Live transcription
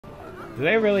Do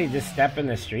they really just step in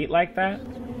the street like that?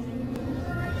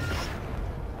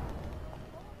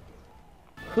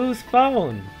 Whose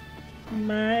phone?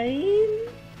 Mine?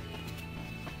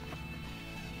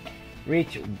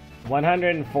 Reach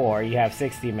 104, you have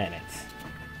 60 minutes.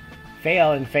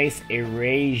 Fail and face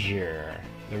erasure.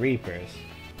 The Reapers.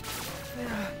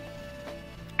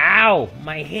 Ow!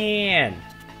 My hand!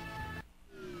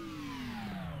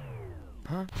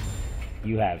 Huh?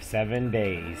 You have 7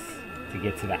 days to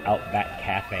get to the Outback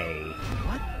Cafe.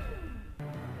 What?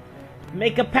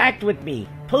 Make a pact with me,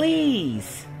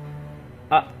 please!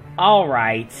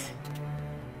 Alright.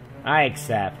 I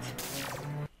accept.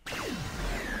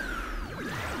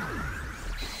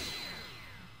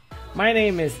 My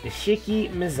name is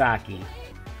Shiki Mizaki.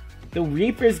 The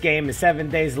Reaper's game is 7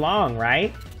 days long,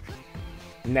 right?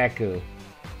 Neku.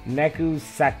 Neku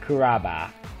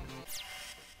Sakuraba.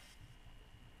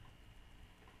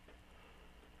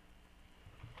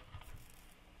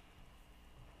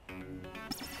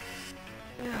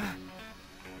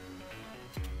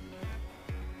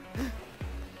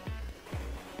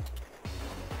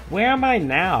 Where am I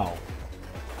now?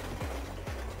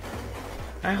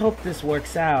 I hope this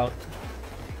works out.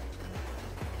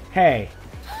 Hey.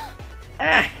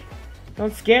 Ah!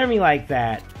 Don't scare me like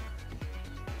that.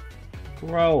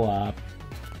 Grow up.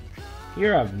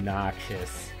 You're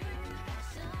obnoxious.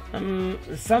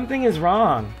 Something is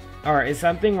wrong. Or is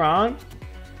something wrong?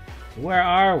 Where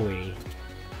are we?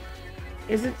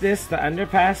 Isn't this the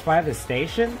underpass by the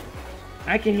station?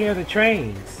 I can hear the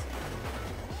trains.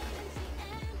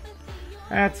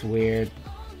 That's weird.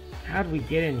 How'd we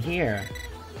get in here?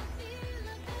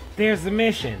 There's the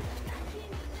mission.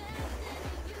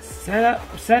 Set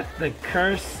the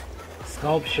curse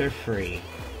sculpture free.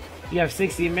 You have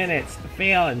 60 minutes.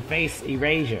 Fail and face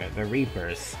erasure. The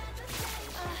Reapers.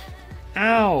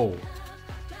 Ow!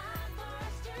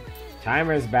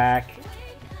 Timer's back.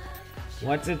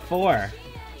 What's it for?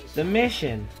 The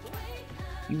mission.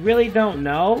 You really don't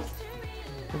know?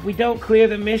 If we don't clear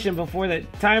the mission before the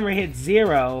timer hits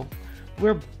 0,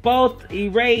 we're both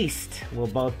erased. We'll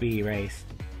both be erased.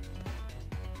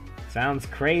 Sounds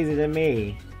crazy to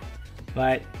me,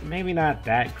 but maybe not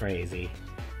that crazy.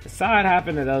 I saw it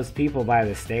happen to those people by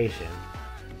the station,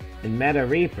 and met a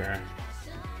Reaper.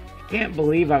 I can't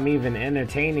believe I'm even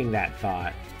entertaining that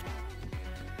thought.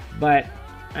 But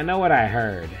I know what I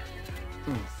heard.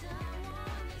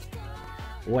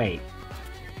 Wait.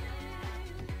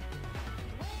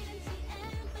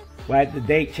 What? The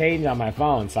date changed on my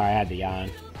phone. Sorry, I had to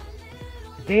yawn.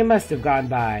 The day must have gone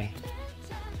by.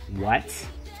 What?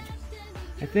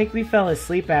 I think we fell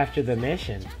asleep after the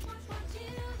mission.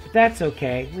 But that's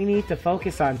okay. We need to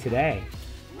focus on today.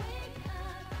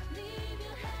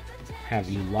 Have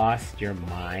you lost your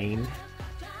mind?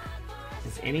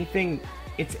 It's anything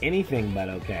but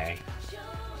okay.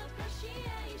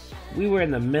 We were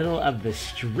in the middle of the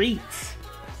streets.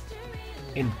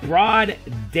 In broad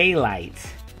daylight.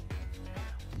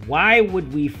 Why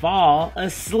would we fall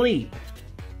asleep?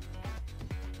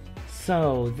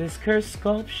 So, this cursed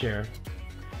sculpture,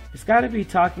 it's gotta be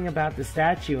talking about the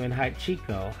statue in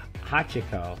Hachiko.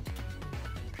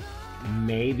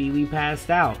 Maybe we passed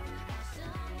out,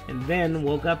 and then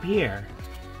woke up here.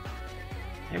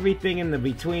 Everything in the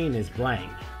between is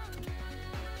blank.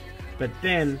 But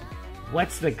then,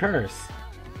 what's the curse?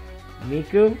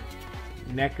 Niku?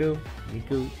 Neku?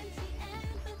 Niku?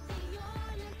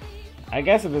 I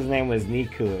guess if his name was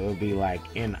Niku, it would be like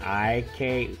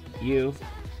N-I-K-U,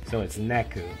 so it's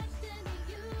Neku.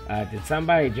 Did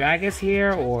somebody drag us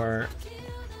here, or...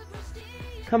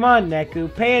 Come on,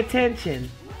 Neku, pay attention!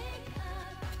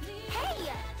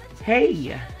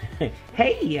 Hey!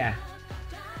 Hey!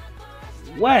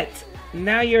 What?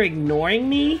 Now you're ignoring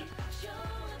me?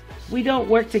 We don't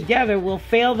work together, we'll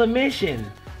fail the mission!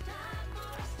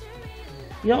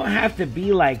 You don't have to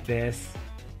be like this.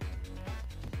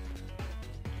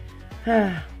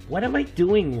 What am I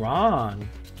doing wrong?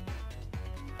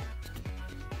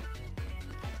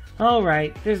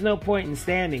 Alright, there's no point in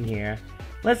standing here.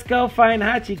 Let's go find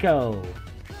Hachiko!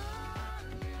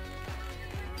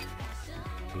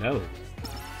 No.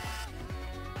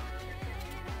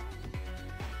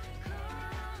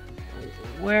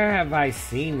 Where have I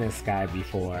seen this guy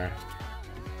before?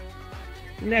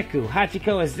 Neku,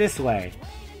 Hachiko is this way.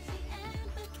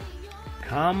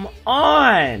 Come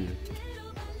on!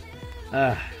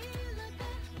 Ugh.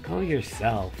 Go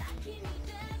yourself.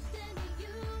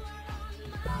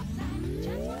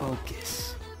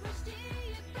 Focus.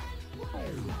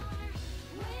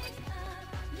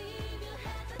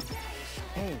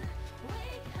 Hey.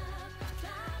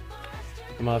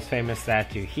 The most famous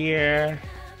statue here.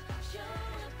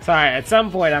 Sorry, at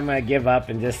some point I'm gonna give up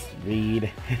and just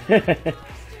read. I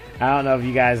don't know if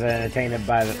you guys are entertained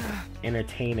by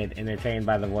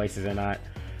the voices or not.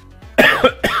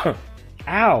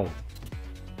 Ow!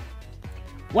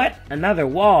 What? Another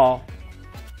wall?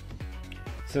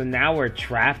 So now we're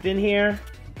trapped in here?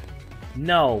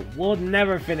 No, we'll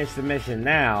never finish the mission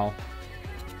now.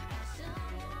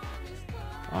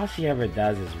 All she ever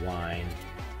does is whine.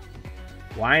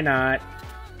 Why not?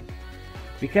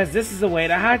 Because this is the way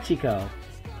to Hachiko.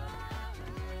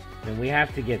 Then we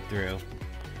have to get through.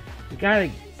 We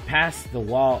gotta pass the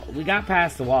wall. We got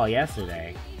past the wall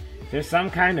yesterday. There's some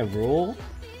kind of rule?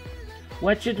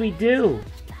 What should we do?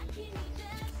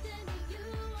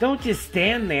 Don't just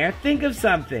stand there. Think of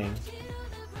something.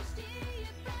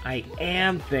 I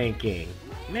am thinking.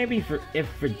 Maybe if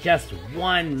for just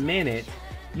 1 minute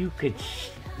you could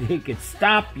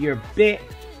stop your bit.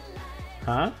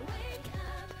 Huh?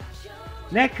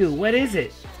 Neku, what is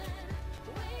it?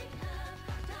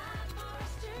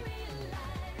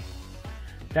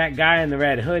 That guy in the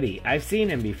red hoodie. I've seen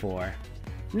him before.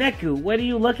 Neku, what are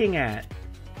you looking at?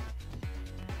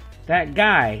 That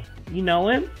guy. You know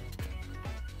him?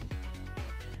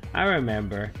 I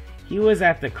remember. He was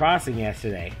at the crossing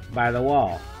yesterday, by the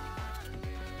wall.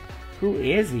 Who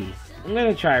is he? I'm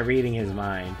gonna try reading his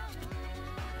mind.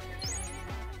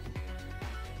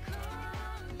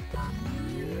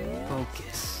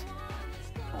 Focus.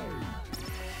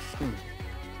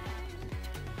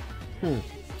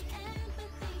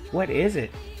 What is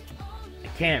it? I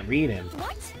can't read him.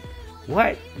 What?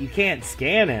 What? You can't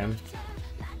scan him?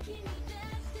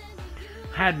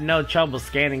 I had no trouble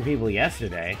scanning people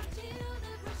yesterday.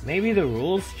 Maybe the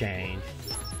rules changed.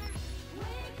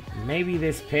 Maybe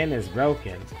this pin is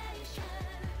broken.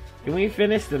 Can we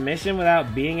finish the mission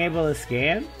without being able to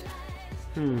scan?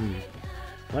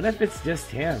 What if it's just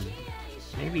him?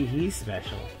 Maybe he's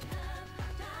special.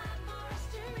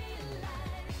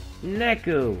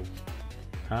 Neku!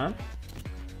 Huh?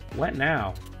 What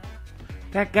now?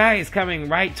 That guy is coming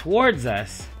right towards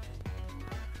us!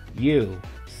 You,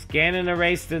 scan and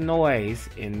erase the noise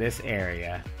in this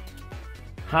area.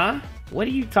 Huh? What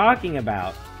are you talking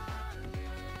about?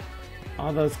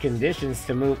 All those conditions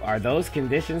to move... Are those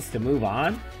conditions to move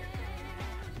on?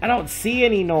 I don't see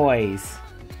any noise!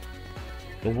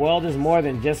 The world is more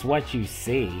than just what you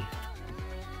see.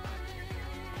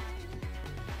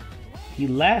 He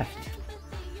left.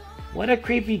 What a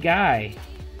creepy guy.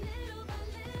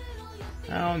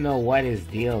 I don't know what his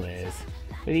deal is,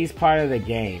 but he's part of the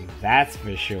game, that's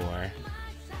for sure.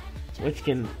 Which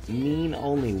can mean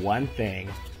only one thing.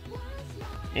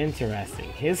 Interesting.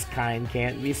 His kind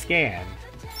can't be scanned.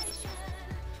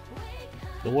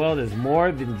 The world is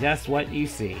more than just what you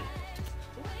see.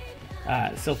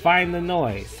 So find the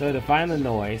noise. So to find the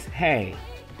noise, hey,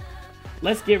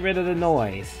 let's get rid of the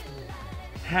noise.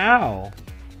 How?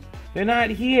 They're not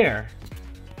here.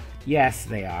 Yes,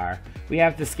 they are. We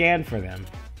have to scan for them.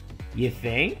 You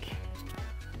think?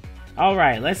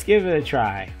 Alright, let's give it a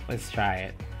try. Let's try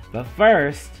it. But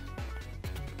first,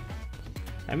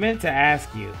 I meant to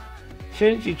ask you,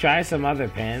 shouldn't you try some other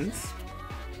pens?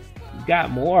 You've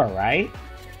got more, right?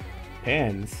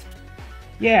 Pens?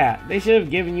 Yeah, they should have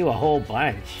given you a whole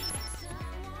bunch.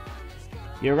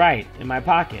 You're right, in my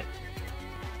pocket.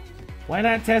 Why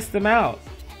not test them out?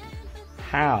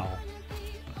 How?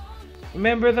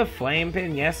 Remember the flame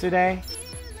pin yesterday?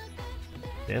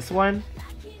 This one?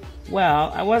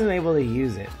 Well, I wasn't able to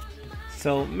use it.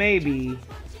 So maybe...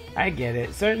 I get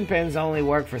it. Certain pins only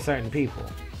work for certain people.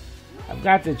 I've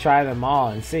got to try them all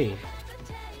and see.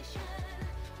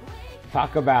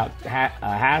 Talk about a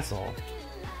hassle.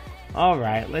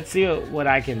 Alright, let's see what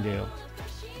I can do.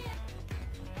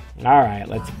 Alright,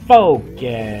 let's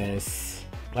focus.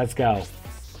 Let's go.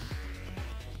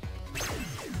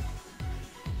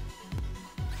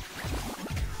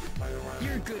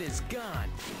 Your good is gone.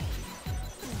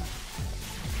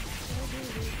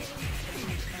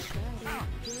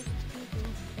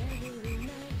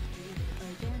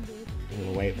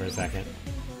 We'll wait for a second.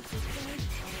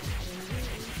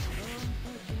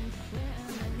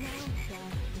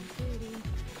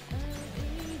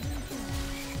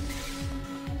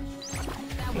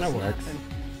 That works.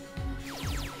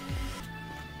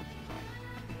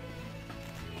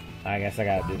 I guess I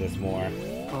gotta do this more.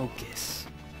 Focus.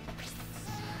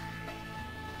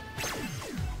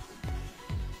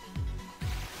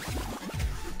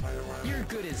 Your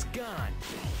good is gone.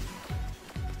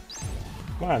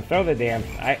 Come on, throw the damn...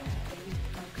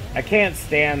 I can't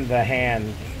stand the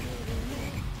hand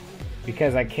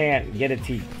because I can't get it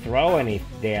to throw any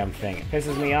damn thing. It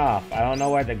pisses me off. I don't know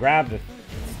where to grab the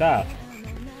stuff.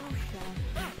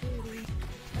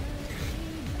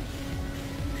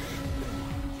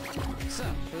 So,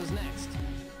 who's next?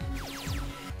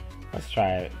 Let's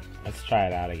try it. Let's try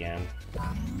it out again.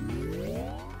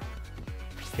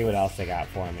 See what else they got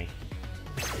for me.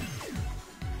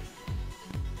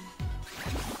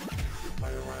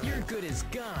 You're good as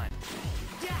gone.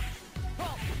 Yeah.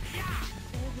 Oh, yeah.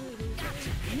 Gotcha.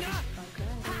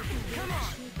 Come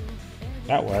on.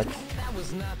 That works. That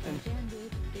was nothing.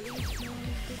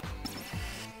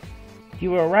 You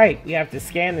were right. We have to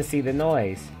scan to see the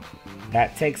noise.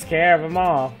 That takes care of them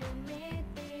all.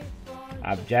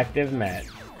 Objective met.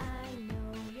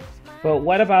 But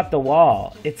what about the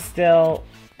wall? It's still...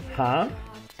 Huh?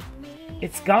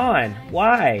 It's gone.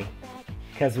 Why?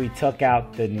 Because we took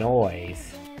out the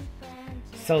noise.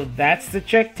 So that's the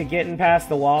trick to getting past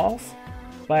the walls?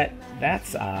 But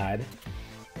that's odd.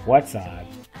 What's odd?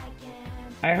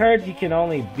 I heard you can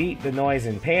only beat the noise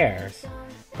in pairs,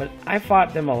 but I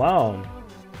fought them alone.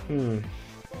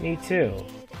 Me too.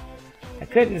 I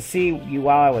couldn't see you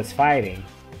while I was fighting,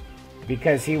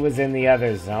 because he was in the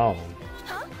other zone.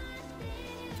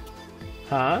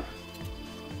 Huh?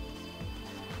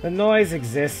 The noise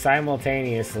exists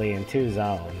simultaneously in two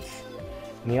zones,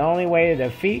 and the only way to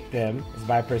defeat them is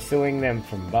by pursuing them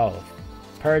from both.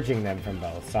 Purging them from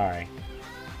both, sorry.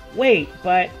 Wait,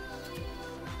 but...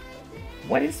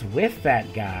 what is with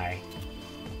that guy?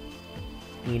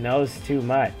 He knows too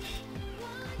much.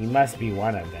 He must be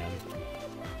one of them.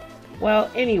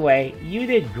 Well, anyway, you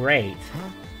did great.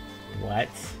 What?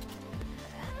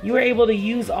 You were able to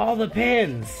use all the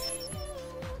pins.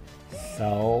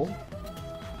 So?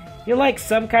 You're like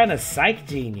some kind of psych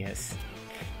genius.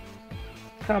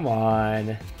 Come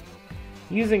on.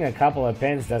 Using a couple of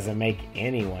pins doesn't make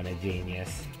anyone a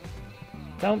genius.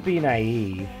 Don't be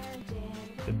naive.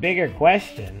 The bigger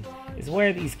question is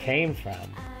where these came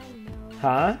from.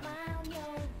 Huh?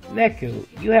 Neku,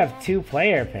 you have 2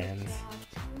 player pins.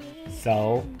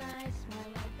 So?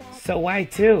 So why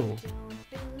 2?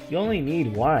 You only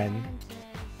need 1.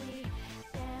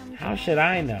 How should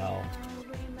I know?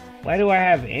 Why do I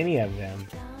have any of them?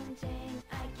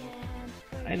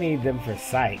 I need them for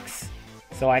psychs,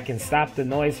 so I can stop the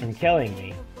noise from killing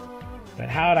me. But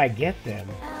how'd I get them?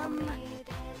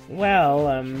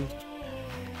 Well,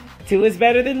 2 is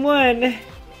better than 1.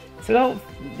 So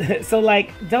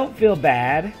don't feel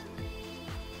bad.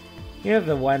 You're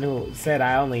the one who said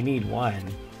I only need 1.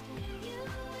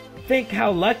 Think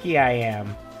how lucky I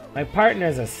am. My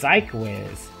partner's a psych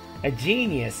whiz. A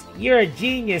genius. You're a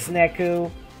genius,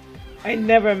 Neku. I'd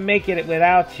never make it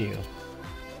without you.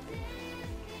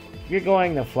 If you're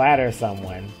going to flatter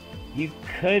someone, you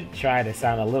could try to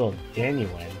sound a little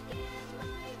genuine.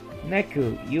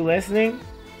 Neku, you listening?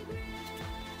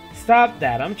 Stop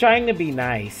that. I'm trying to be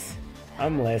nice.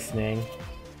 I'm listening.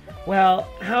 Well,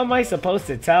 how am I supposed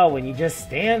to tell when you just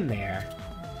stand there?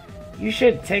 You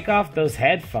should take off those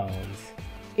headphones.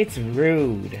 It's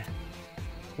rude.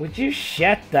 Would you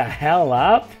shut the hell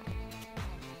up?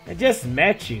 I just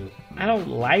met you. I don't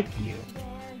like you.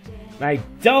 And I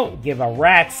don't give a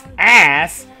rat's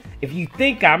ass if you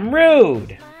think I'm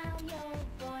rude.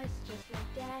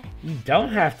 You don't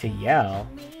have to yell.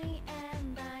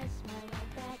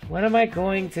 What am I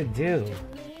going to do?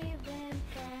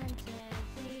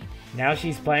 Now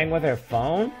she's playing with her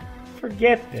phone?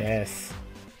 Forget this.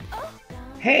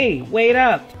 Hey, wait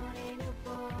up!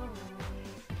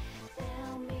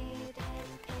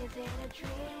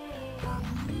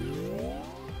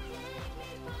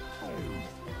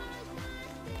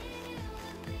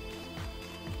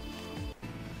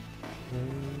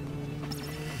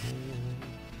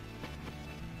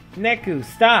 Neku,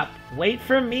 stop! Wait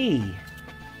for me!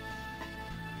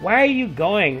 Why are you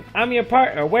going? I'm your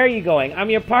partner. Where are you going?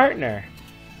 I'm your partner.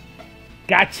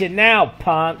 Gotcha now,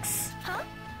 punks. Huh?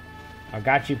 Or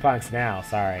got you punks now,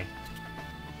 sorry.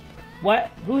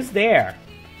 What? Who's there?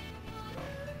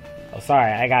 Oh,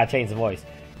 sorry, I gotta change the voice.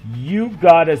 You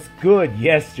got us good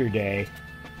yesterday.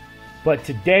 But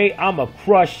today, I'ma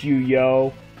crush you,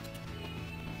 yo.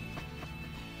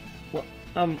 Well,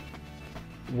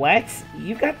 what?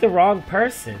 You got the wrong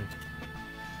person.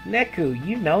 Neku,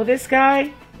 you know this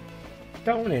guy?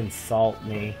 Don't insult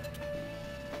me.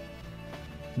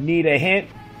 Need a hint?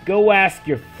 Go ask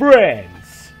your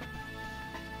friends.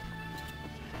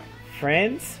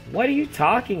 Friends? What are you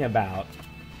talking about?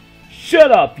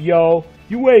 Shut up, yo.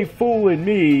 You ain't fooling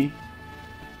me.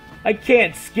 I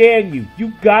can't scan you.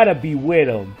 You gotta be with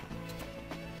him.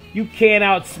 You can't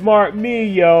outsmart me,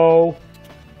 yo.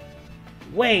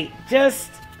 Wait, just...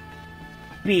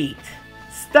 beat.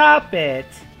 Stop it.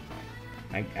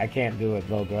 I can't do a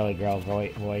little girly girl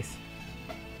voice.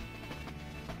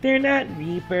 They're not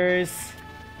Reapers.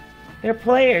 They're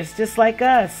players just like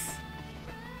us.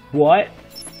 What?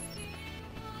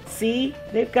 See?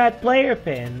 They've got player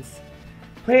pins.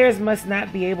 Players must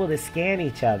not be able to scan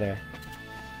each other.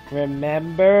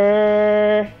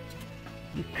 Remember?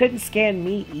 You couldn't scan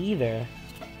me either.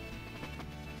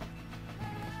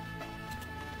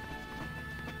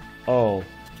 Oh.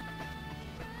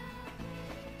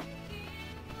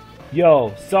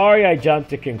 Yo, sorry I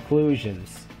jumped to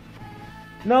conclusions.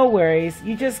 No worries,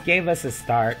 you just gave us a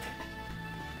start.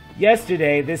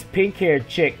 Yesterday, this pink-haired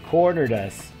chick cornered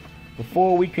us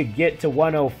before we could get to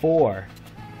 104.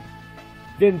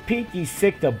 Then Pinky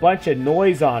sicked a bunch of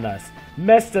noise on us.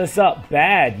 Messed us up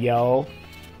bad, yo.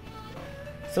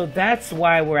 So that's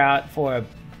why we're out for a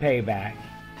payback.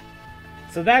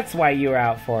 So that's why you're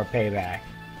out for a payback.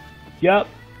 Yup.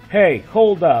 Hey,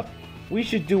 hold up. We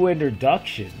should do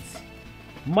introductions.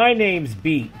 My name's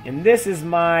Beat, and this is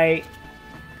my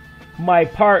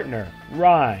partner,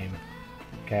 Rhyme.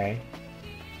 Okay.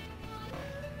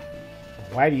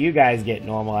 Why do you guys get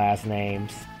normal ass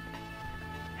names?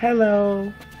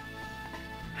 Hello.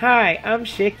 Hi, I'm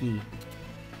Shiki.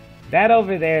 That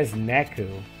over there is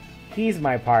Neku. He's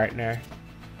my partner.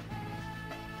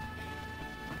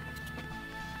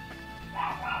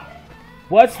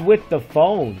 What's with the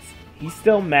phones? He's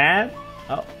still mad?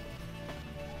 Oh.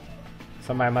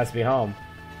 Somebody must be home.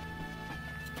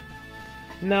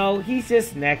 No, he's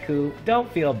just Neku.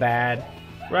 Don't feel bad.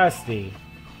 Rusty.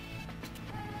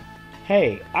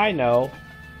 Hey, I know.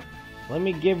 Let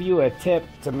me give you a tip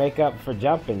to make up for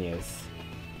jumping yous.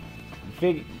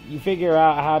 You figure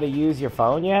out how to use your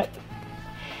phone yet?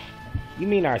 You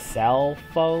mean our cell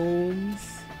phones?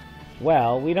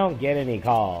 Well, we don't get any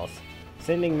calls.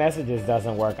 Sending messages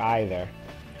doesn't work either.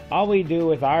 All we do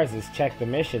with ours is check the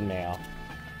mission mail.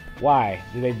 Why?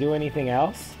 Do they do anything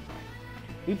else?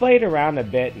 We played around a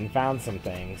bit and found some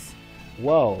things.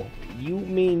 Whoa, you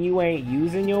mean you ain't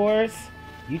using yours?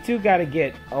 You two gotta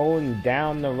get owned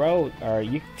down the road, or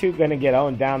you two gonna get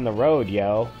owned down the road,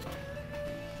 yo.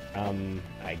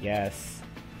 I guess.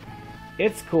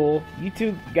 It's cool. You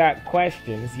two got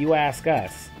questions, you ask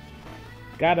us.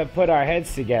 Gotta put our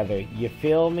heads together, you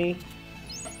feel me?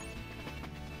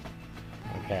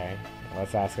 Okay,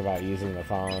 let's ask about using the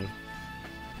phone.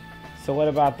 So what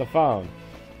about the phone?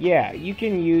 Yeah, you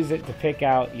can use it to pick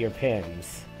out your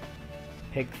pins.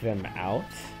 Pick them out?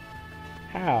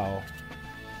 How?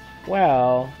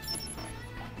 Well,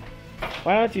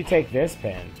 why don't you take this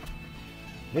pin?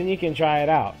 Then you can try it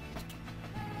out.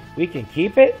 We can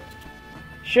keep it?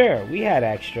 Sure, we had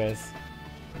extras.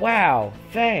 Wow,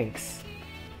 thanks.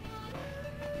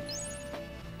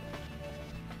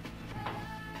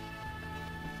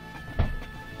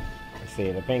 Let's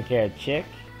see, the pink-haired chick.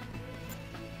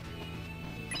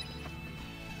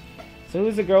 So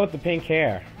who's the girl with the pink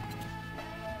hair?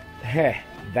 Heh,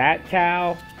 that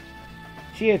cow?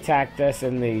 She attacked us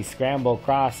in the Scramble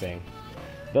Crossing.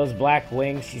 Those black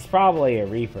wings, she's probably a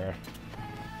Reaper.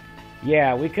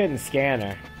 Yeah, we couldn't scan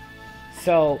her.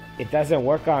 So, it doesn't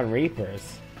work on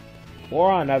Reapers.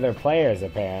 Or on other players,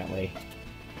 apparently.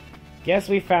 Guess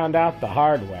we found out the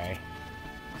hard way.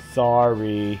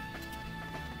 Sorry.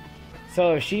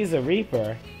 So if she's a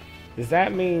Reaper, does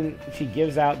that mean she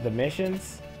gives out the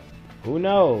missions? Who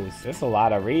knows? There's a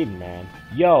lot of reading, man.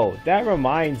 Yo, that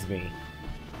reminds me.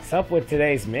 What's up with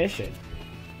today's mission?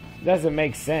 It doesn't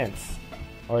make sense.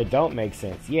 Or it don't make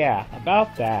sense. Yeah,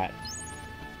 about that.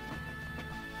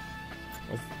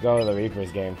 Let's go to the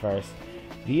Reapers game first.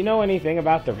 Do you know anything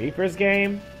about the Reapers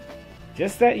game?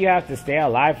 Just that you have to stay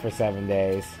alive for 7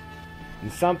 days.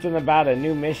 And something about a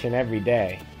new mission every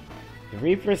day. The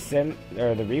Reapers send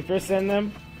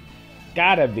them?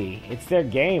 Gotta be. It's their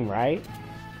game, right?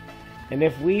 And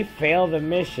if we fail the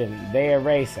mission, they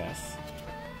erase us.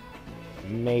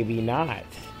 Maybe not.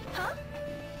 Huh?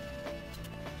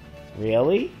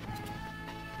 Really?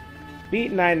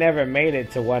 Beat and I never made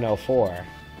it to 104.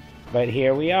 But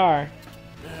here we are.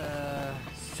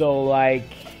 So, like,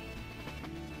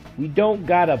 we don't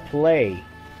gotta play.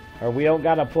 Or we don't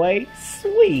gotta play?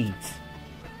 Sweet!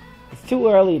 It's too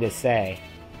early to say.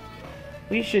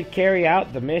 We should carry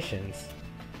out the missions.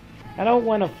 I don't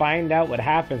want to find out what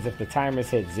happens if the timers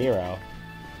hit 0.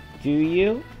 Do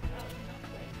you?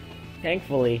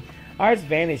 Thankfully, ours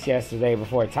vanished yesterday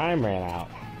before time ran out.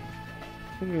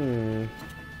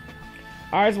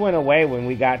 Ours went away when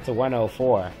we got to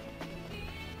 104.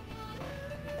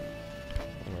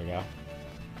 There we go.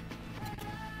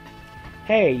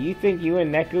 Hey, you think you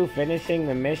and Neku finishing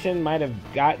the mission might have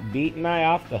got Beat and I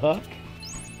off the hook?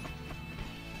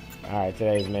 Alright,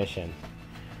 today's mission.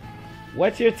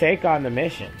 What's your take on the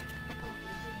mission?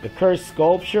 The cursed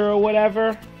sculpture or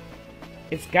whatever?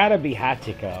 It's gotta be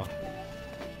Hachiko.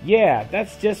 Yeah,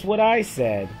 that's just what I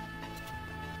said.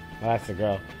 Oh, that's the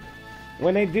girl.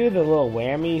 When they do the little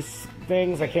whammies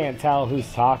things, I can't tell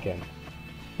who's talking.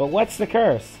 But what's the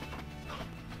curse?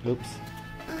 Oops.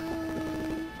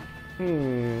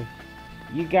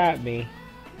 You got me.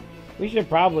 We should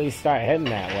probably start heading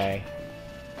that way.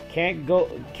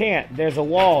 Can't. There's a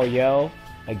wall, yo.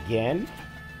 Again?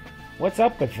 What's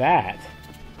up with that?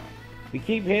 We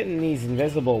keep hitting these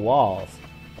invisible walls.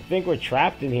 I think we're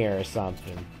trapped in here or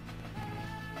something.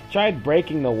 I tried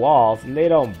breaking the walls and they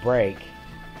don't break.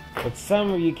 But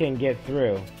some of you can get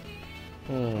through.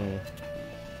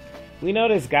 We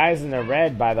noticed guys in the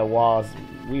red by the walls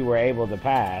we were able to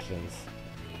pass.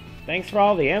 Thanks for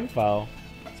all the info.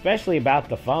 Especially about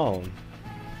the phone.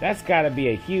 That's gotta be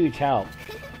a huge help.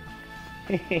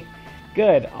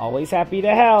 Good, always happy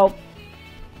to help.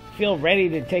 Feel ready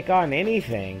to take on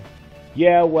anything.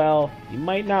 Yeah, well, you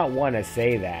might not want to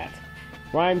say that.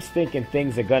 Rhyme's thinking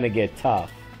things are gonna get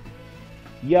tough.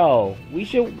 Yo, we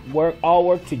should all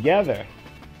work together.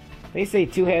 They say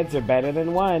 2 heads are better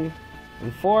than 1,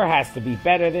 and 4 has to be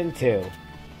better than 2.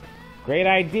 Great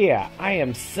idea. I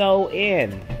am so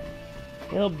in.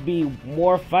 It'll be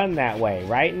more fun that way,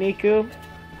 right, Niku?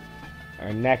 Or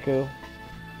Neku?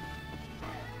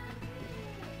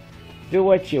 Do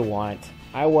what you want.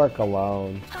 I work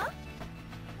alone. Huh?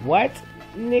 What?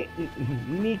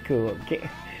 Niku,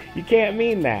 you can't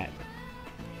mean that.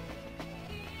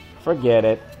 Forget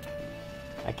it.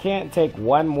 I can't take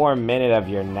one more minute of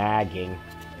your nagging.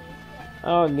 I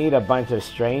don't need a bunch of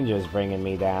strangers bringing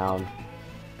me down.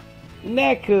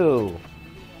 Neku!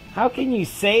 How can you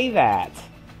say that?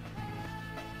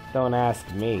 Don't ask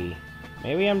me.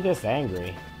 Maybe I'm just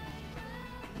angry.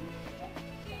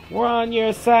 We're on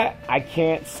your side. I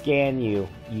can't scan you.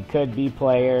 You could be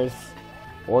players.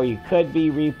 Or you could be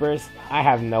Reapers. I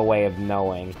have no way of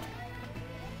knowing.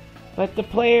 But the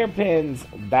player pins,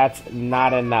 that's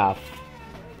not enough.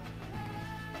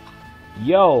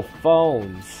 Yo,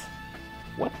 phones.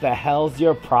 What the hell's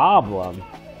your problem?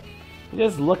 I'm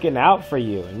just looking out for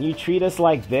you, and you treat us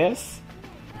like this?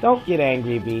 Don't get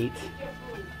angry, Beat.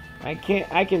 I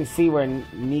can see where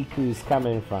Niku's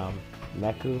coming from.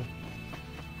 Neku?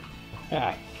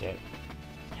 Ah, shit.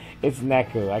 It's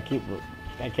Neku.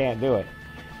 I can't do it.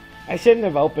 I shouldn't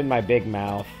have opened my big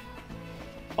mouth.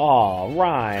 Aw,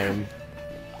 Rhyme.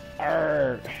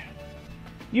 Arrgh.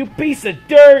 You piece of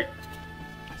dirt!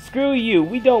 Screw you,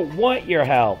 we don't want your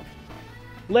help.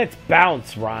 Let's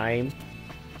bounce, Rhyme.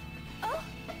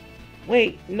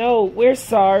 Wait, no, we're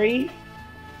sorry.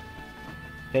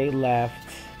 They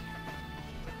left.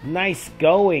 Nice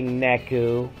going,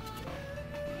 Neku.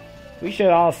 We should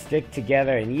all stick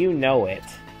together and you know it.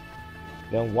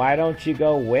 Then why don't you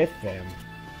go with them?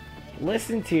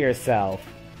 Listen to yourself.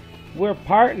 We're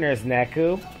partners,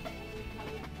 Neku.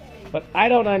 But I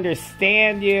don't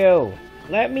understand you.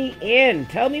 Let me in.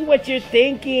 Tell me what you're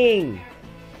thinking.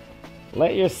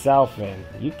 Let yourself in.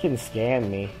 You can scan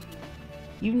me.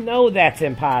 You know that's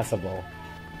impossible.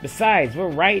 Besides, we're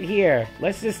right here.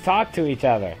 Let's just talk to each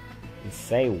other. And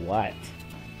say what?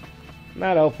 I'm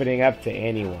not opening up to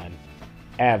anyone.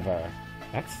 Ever.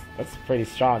 That's a pretty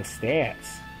strong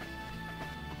stance.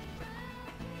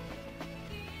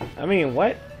 I mean,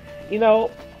 what? You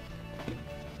know,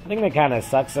 I think that kind of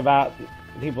sucks about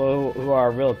people who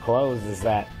are real close is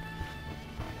that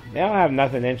they don't have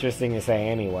nothing interesting to say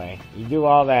anyway. You do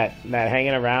all that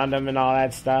hanging around them and all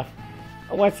that stuff.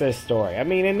 What's their story? I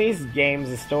mean, in these games,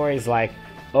 the story's like,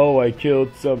 oh, I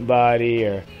killed somebody,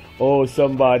 or oh,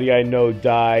 somebody I know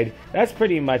died. That's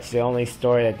pretty much the only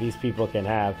story that these people can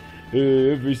have.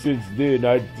 Ever since then,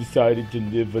 I decided to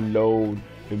live alone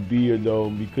and be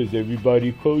alone because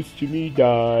everybody close to me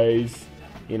dies.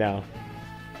 You know,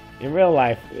 in real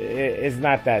life, it's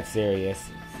not that serious.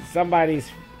 Somebody's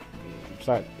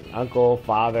uncle,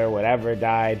 father, whatever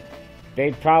died,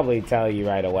 they'd probably tell you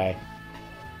right away.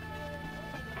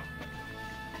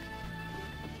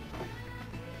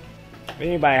 If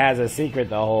anybody has a secret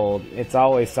to hold, it's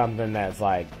always something that's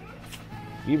like,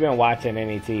 if you've been watching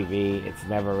any TV, it's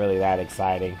never really that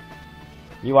exciting.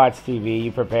 You watch TV,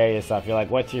 you prepare yourself, you're like,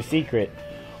 what's your secret?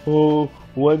 Oh,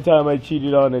 one time I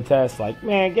cheated on a test. Like,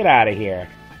 man, get out of here.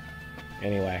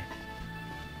 Anyway.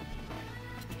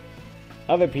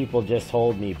 Other people just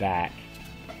hold me back.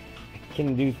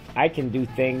 I can do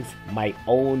things my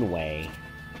own way.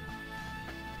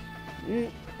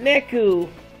 Neku!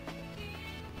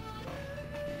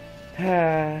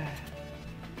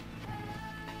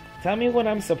 Tell me what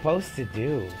I'm supposed to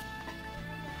do.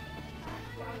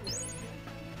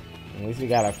 At least we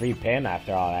got a free pen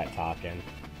after all that talking.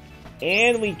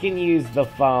 And we can use the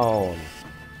phone.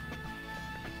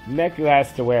 Neku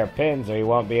has to wear pins or he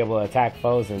won't be able to attack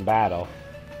foes in battle.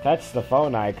 Touch the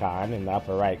phone icon in the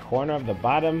upper right corner of the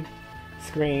bottom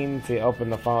screen to open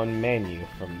the phone menu.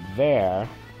 From there,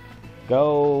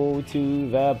 go to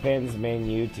the pins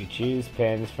menu to choose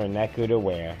pins for Neku to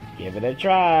wear. Give it a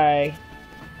try.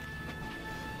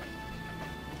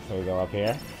 So we go up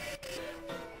here.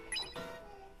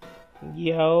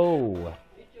 Yo!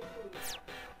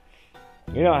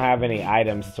 We don't have any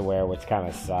items to wear, which kind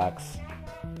of sucks.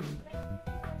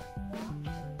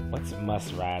 What's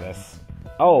Musratus?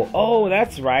 Oh,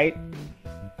 that's right.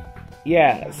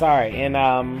 Yeah, sorry. In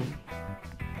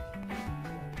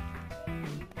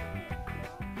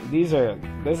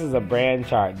this is a brand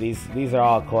chart. These are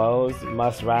all clothes.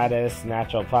 Musratus,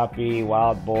 Natural Puppy,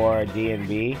 Wild Boar,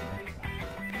 D&B.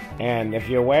 And if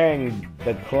you're wearing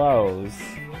the clothes,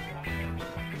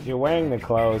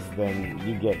 then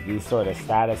you get these sort of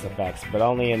status effects, but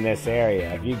only in this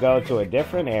area. If you go to a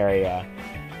different area,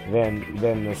 then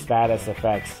the status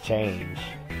effects change.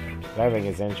 That I think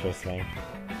is interesting.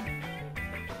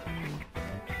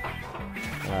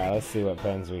 Alright, let's see what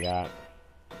pens we got.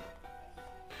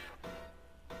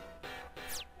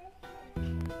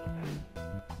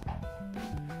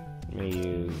 Let me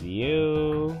use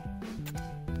you.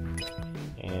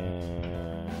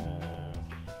 And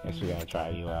I guess we gotta try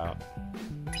you out.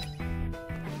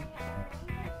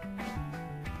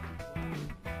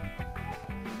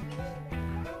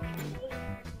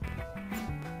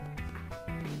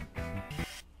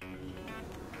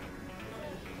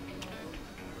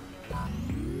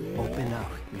 Open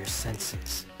up your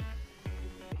senses.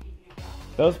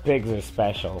 Those pigs are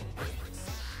special.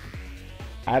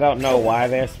 I don't know why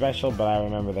they're special, but I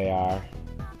remember they are.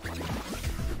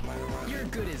 Your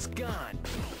good is gone.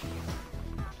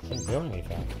 Didn't do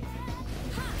anything.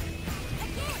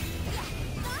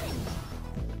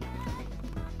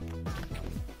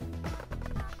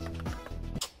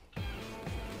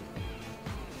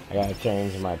 I gotta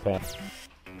change my pen.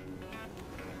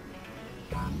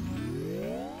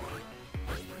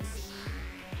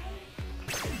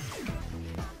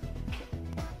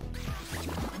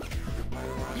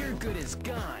 Your good is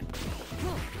gone.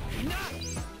 No!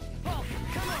 Oh,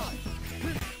 come on!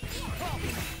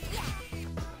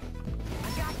 I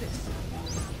got this.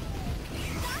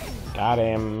 Got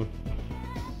him.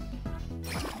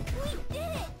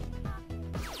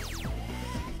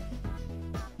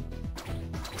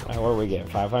 What do we get?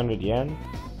 500 yen?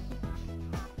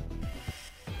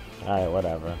 Alright,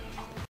 whatever.